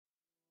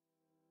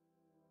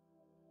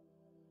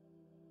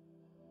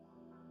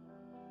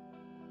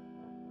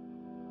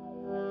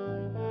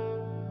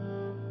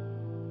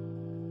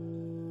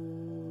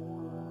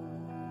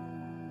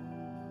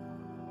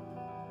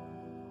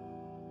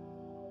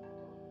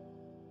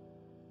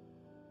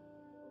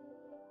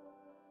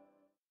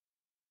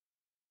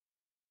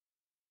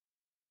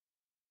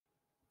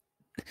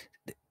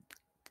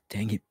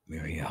Dang it,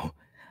 Muriel.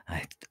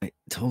 I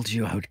told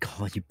you I would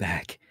call you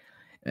back.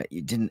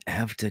 You didn't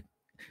have to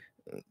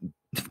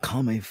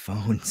call my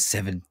phone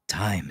 7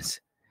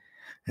 times.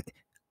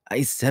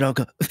 I said I'll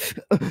go.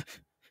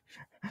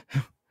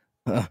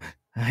 uh,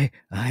 I,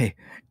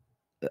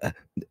 uh,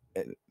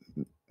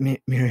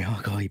 Muriel,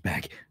 I'll call you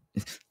back.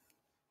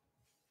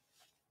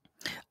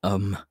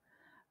 Um,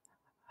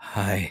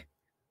 hi.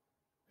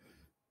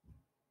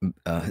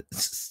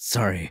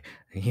 Sorry.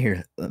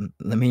 Here,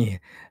 let me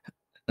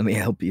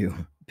help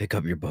you pick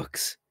up your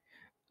books.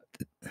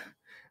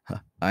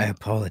 I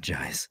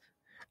apologize.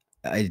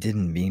 I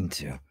didn't mean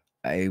to.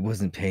 I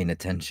wasn't paying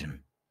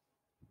attention.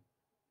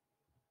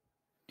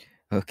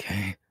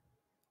 Okay.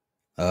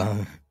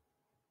 Um.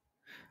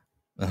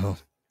 Oh.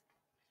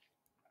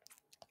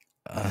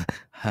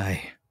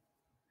 Hi.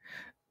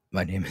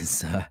 My name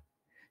is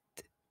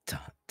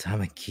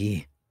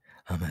Tamaki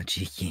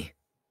Hamajiki.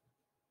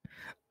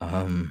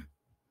 Um.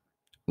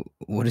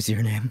 What is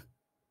your name?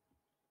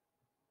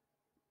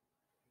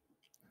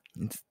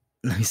 It's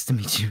nice to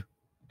meet you.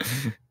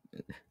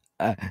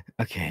 uh,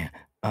 okay.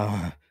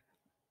 Uh.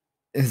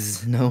 This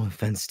is no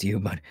offense to you,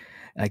 but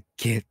I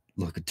can't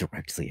look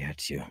directly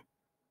at you.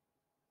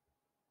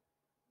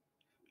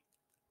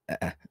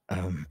 Uh,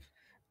 um.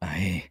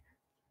 I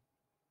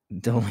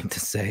don't like to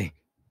say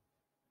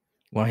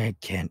why I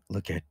can't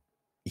look at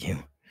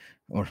you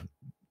or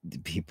the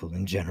people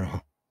in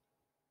general.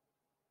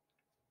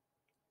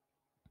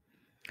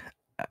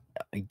 I,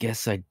 I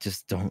guess I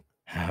just don't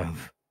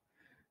have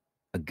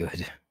a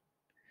good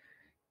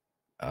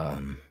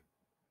um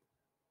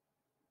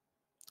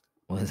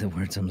what are the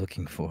words I'm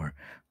looking for?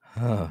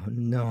 Oh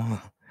no.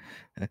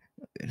 I,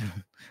 I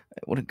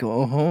want to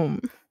go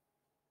home.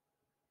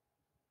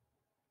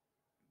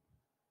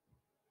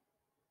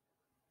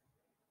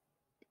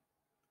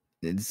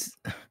 It's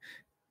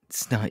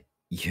it's not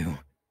you.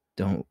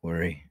 Don't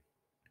worry.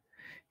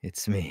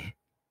 It's me.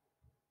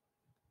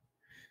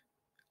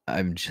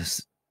 I'm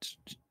just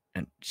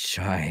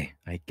shy,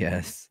 I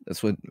guess.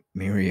 That's what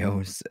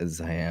Mirio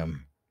says I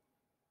am.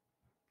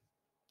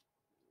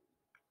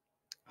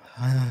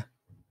 Uh,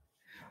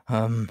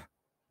 um,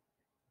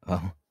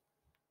 well,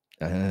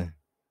 uh,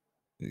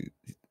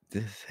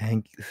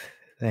 thank,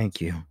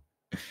 thank you.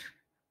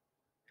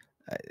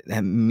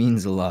 That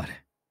means a lot.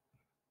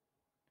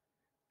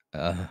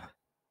 Uh,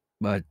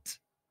 but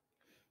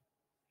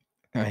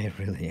I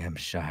really am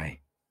shy.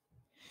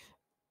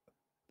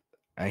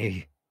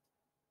 I,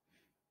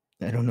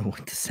 I don't know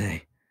what to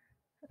say.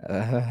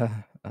 Uh,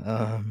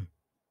 um,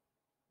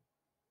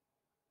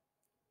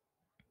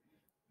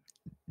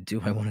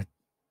 do I want to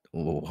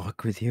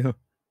walk with you?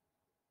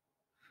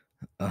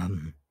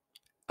 Um,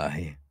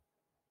 I,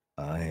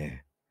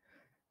 I,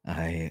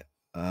 I,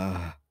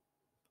 uh,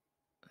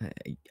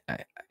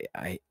 I,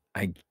 I,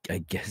 I, I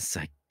guess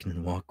I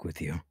can walk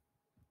with you.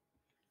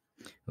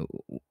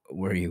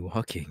 Where are you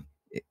walking?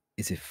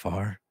 Is it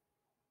far?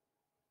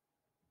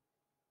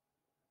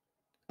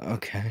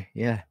 Okay,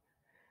 yeah,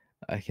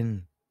 I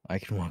can, I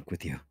can walk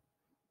with you.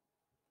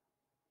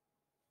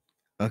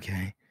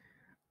 Okay.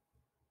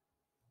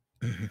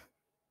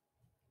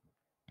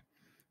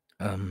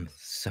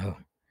 So,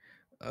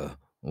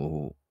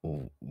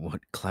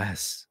 what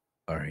class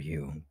are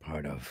you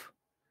part of?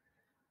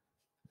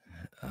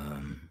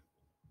 Um,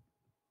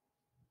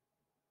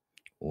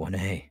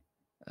 1A.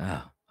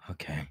 Oh,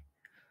 okay.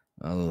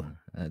 Oh,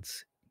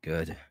 that's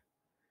good.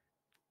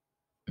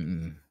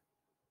 Mm,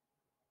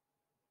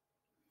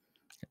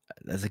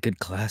 that's a good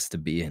class to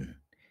be in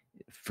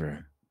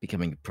for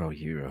becoming pro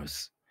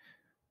heroes.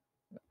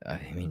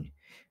 I mean,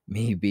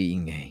 me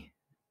being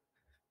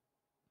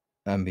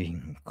I'm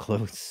being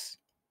close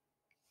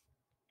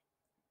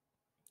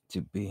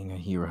to being a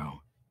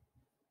hero.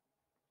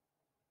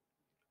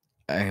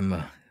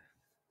 I'm,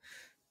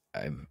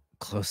 I'm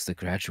close to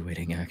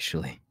graduating,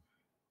 actually.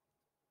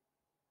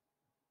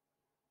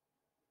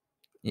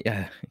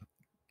 Yeah,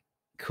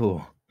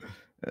 cool.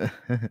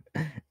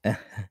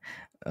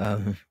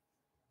 um,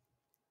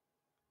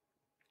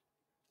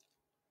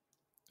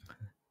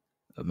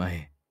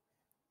 my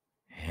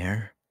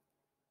hair.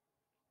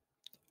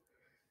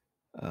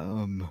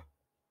 Um,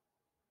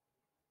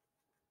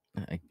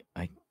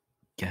 I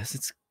guess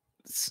it's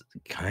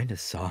kind of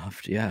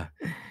soft. Yeah.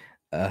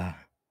 Uh,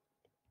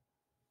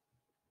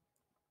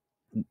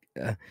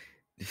 uh,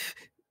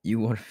 you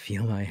want to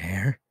feel my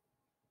hair?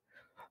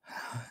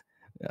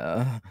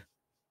 Uh,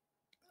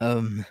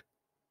 um,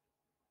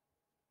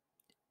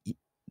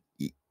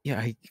 yeah.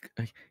 I,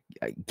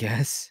 I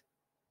guess.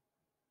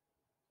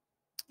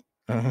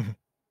 Um,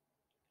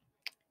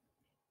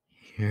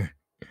 here.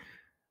 Let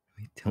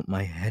me tilt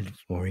my head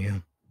for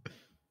you.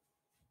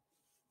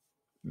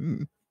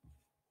 Mm,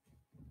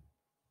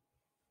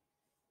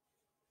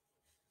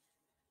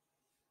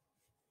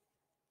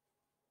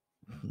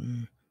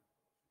 mm,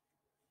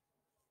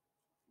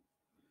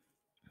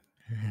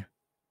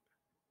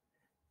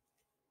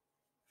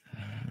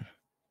 uh,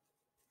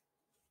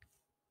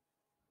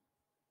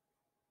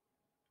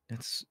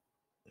 That's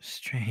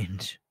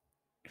strange,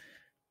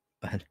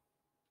 but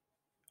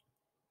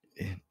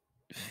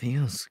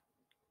feels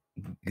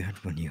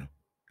good when you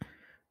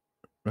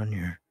run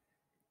your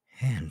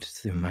hand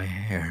through my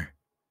hair.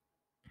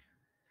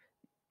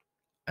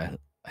 I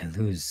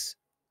lose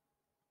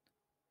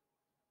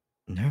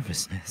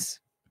nervousness.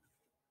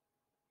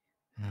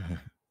 Uh,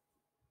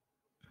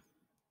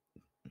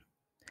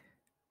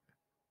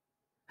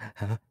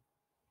 huh?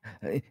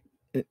 I-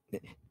 uh, uh,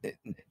 uh,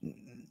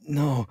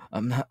 no,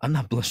 I'm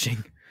not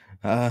blushing.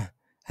 Uh,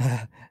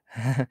 uh,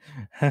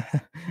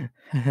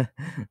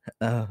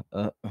 uh,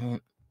 uh, uh,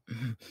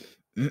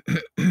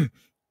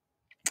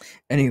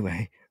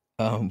 anyway,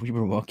 we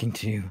were walking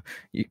to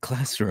your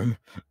classroom.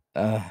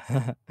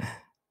 Uh,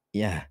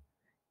 yeah,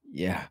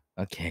 yeah,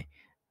 okay.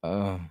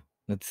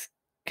 Let's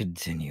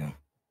continue.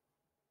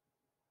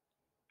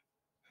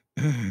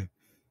 But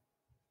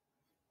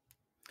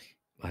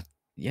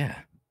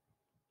yeah,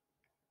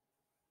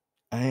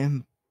 I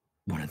am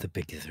one of the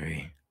big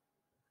three.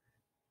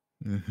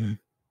 Hmm.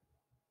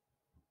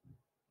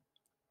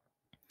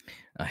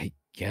 I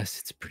guess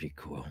it's pretty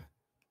cool.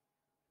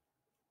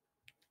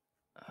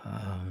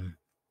 Um,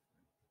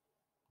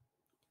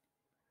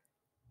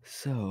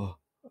 so,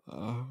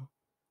 uh,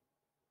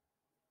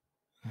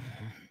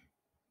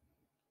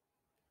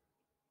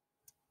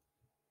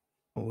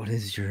 what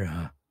is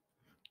your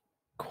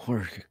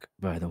quirk,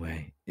 by the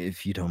way,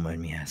 if you don't mind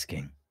me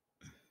asking?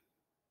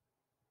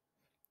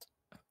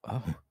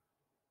 Oh,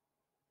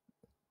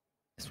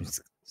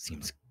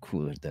 seems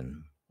cooler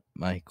than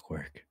my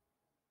quirk.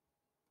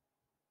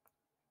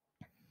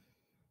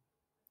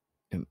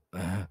 Um,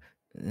 Uh,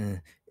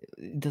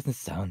 it doesn't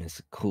sound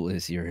as cool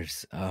as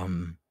yours.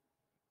 Mine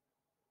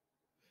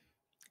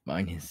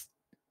is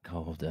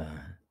called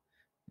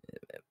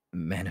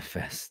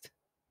manifest.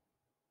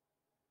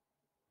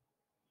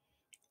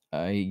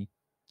 I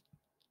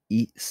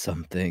eat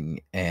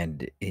something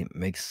and it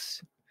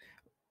makes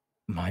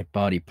my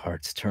body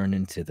parts turn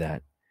into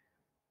that.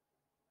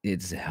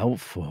 It's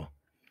helpful,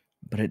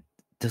 but it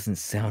doesn't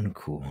sound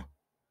cool.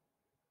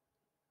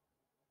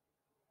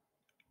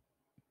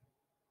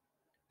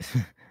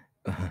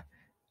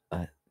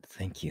 uh,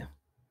 thank you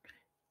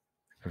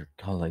for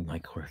calling my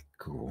quirk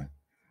cool.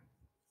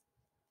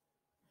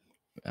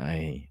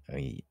 I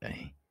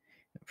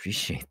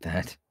appreciate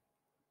that.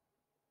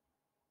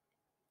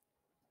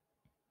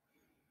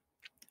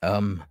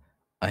 Um,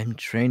 I'm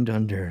trained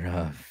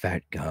under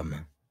Fat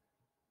Gum.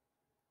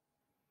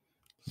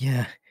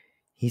 Yeah,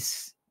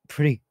 he's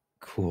pretty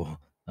cool,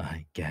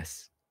 I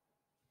guess.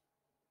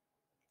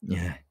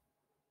 Yeah,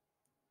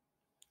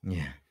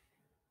 yeah.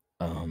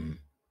 Um,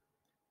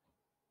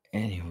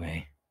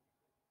 anyway,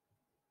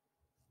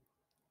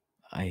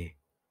 I,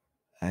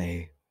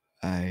 I,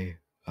 I,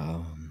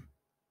 um,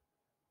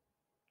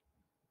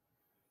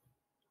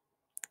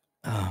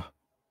 oh,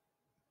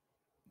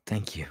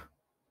 thank you.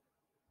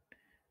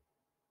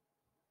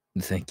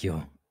 Thank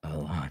you a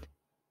lot.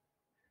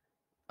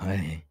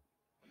 I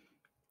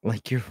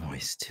like your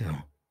voice too.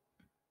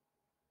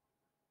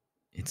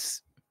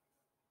 It's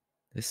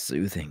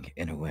soothing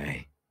in a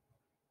way.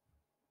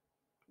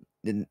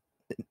 N-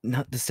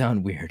 Not to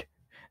sound weird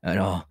at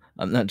all.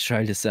 I'm not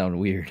trying to sound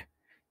weird,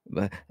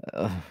 but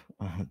oh,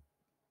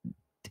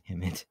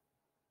 damn it.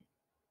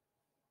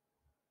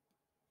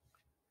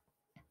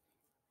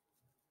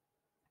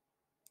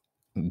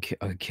 Okay,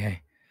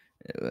 okay.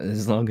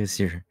 As long as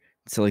you're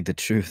telling the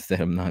truth that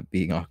I'm not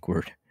being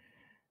awkward.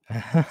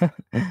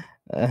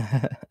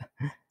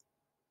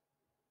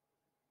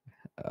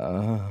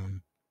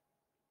 um.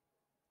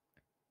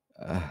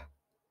 Uh,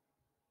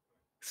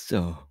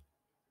 so.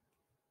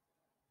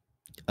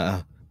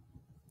 Uh.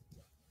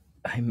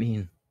 I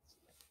mean,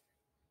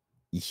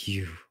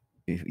 you.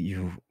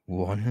 You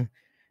wanna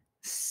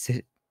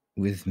sit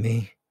with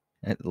me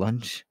at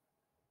lunch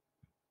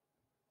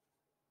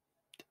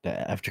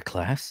after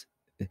class?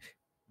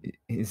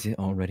 Is it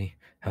already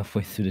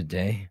halfway through the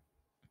day?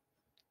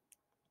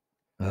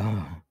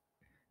 Oh,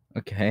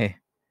 okay.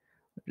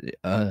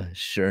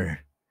 Sure.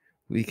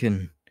 We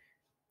can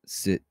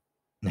sit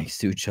next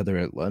to each other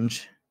at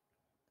lunch.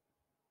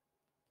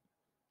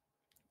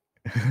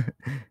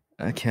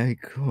 Okay,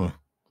 cool.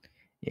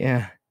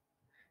 Yeah,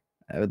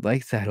 I would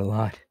like that a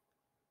lot.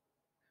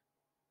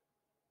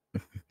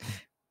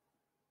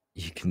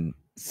 You can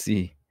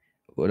see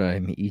what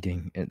I'm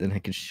eating, and then I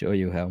can show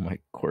you how my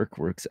quirk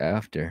works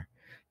after.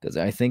 Because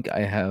I think I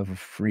have a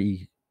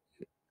free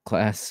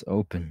class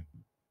open.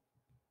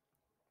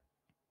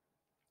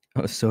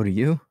 Oh, so do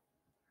you?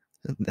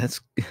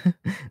 That's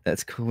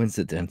that's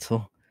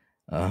coincidental.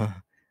 Uh,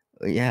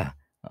 yeah,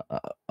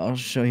 I'll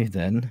show you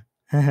then.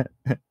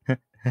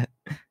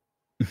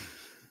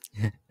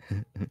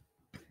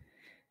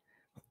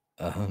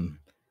 um,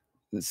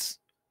 this.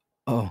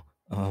 Oh,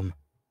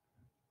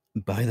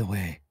 by the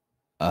way,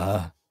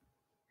 uh,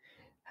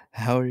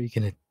 how are you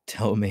gonna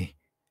tell me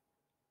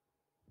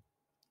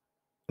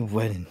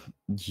when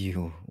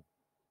you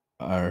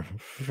are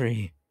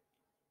free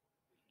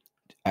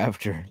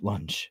after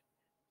lunch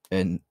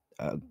in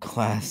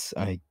class?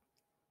 I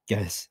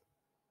guess.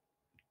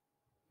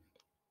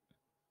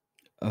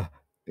 Uh,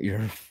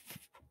 your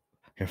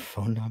your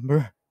phone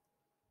number?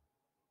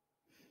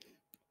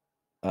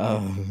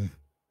 Um,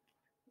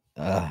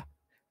 uh,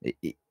 y-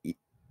 y- y-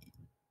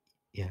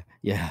 yeah,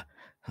 yeah.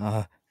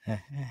 Uh,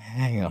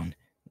 hang on.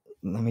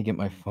 Let me get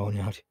my phone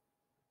out.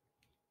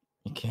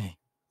 Okay.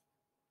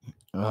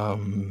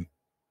 Um,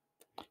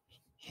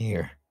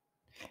 here.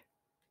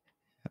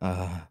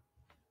 Uh,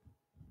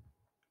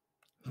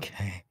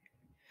 okay.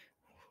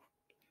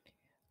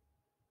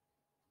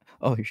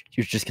 Oh,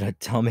 you're just gonna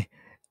tell me?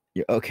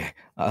 You're okay.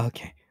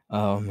 Okay.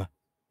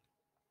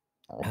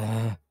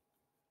 Uh,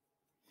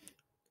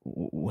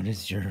 what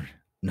is your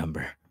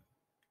number?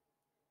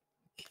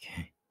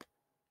 Okay.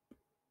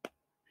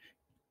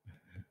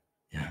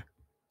 Yeah.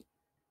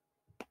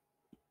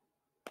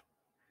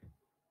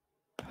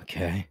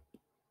 Okay.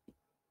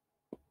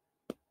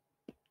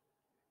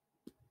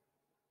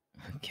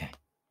 Okay.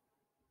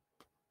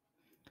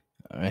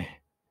 All right.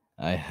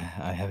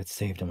 I have it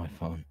saved on my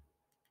phone.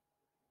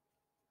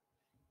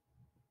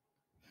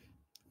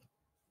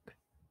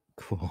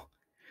 Cool.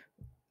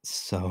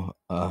 So,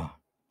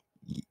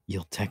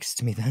 you'll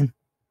text me then?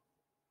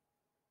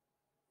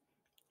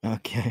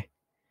 Okay.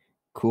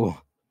 Cool.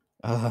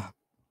 Uh,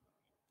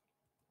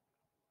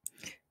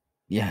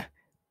 yeah.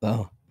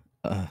 Well,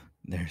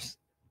 there's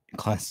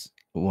class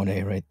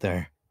 1A right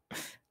there.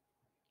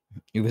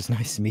 It was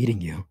nice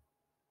meeting you.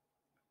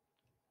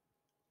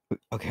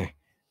 Okay.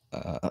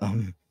 Uh,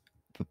 um,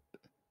 b-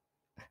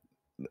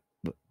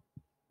 b-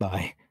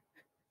 bye.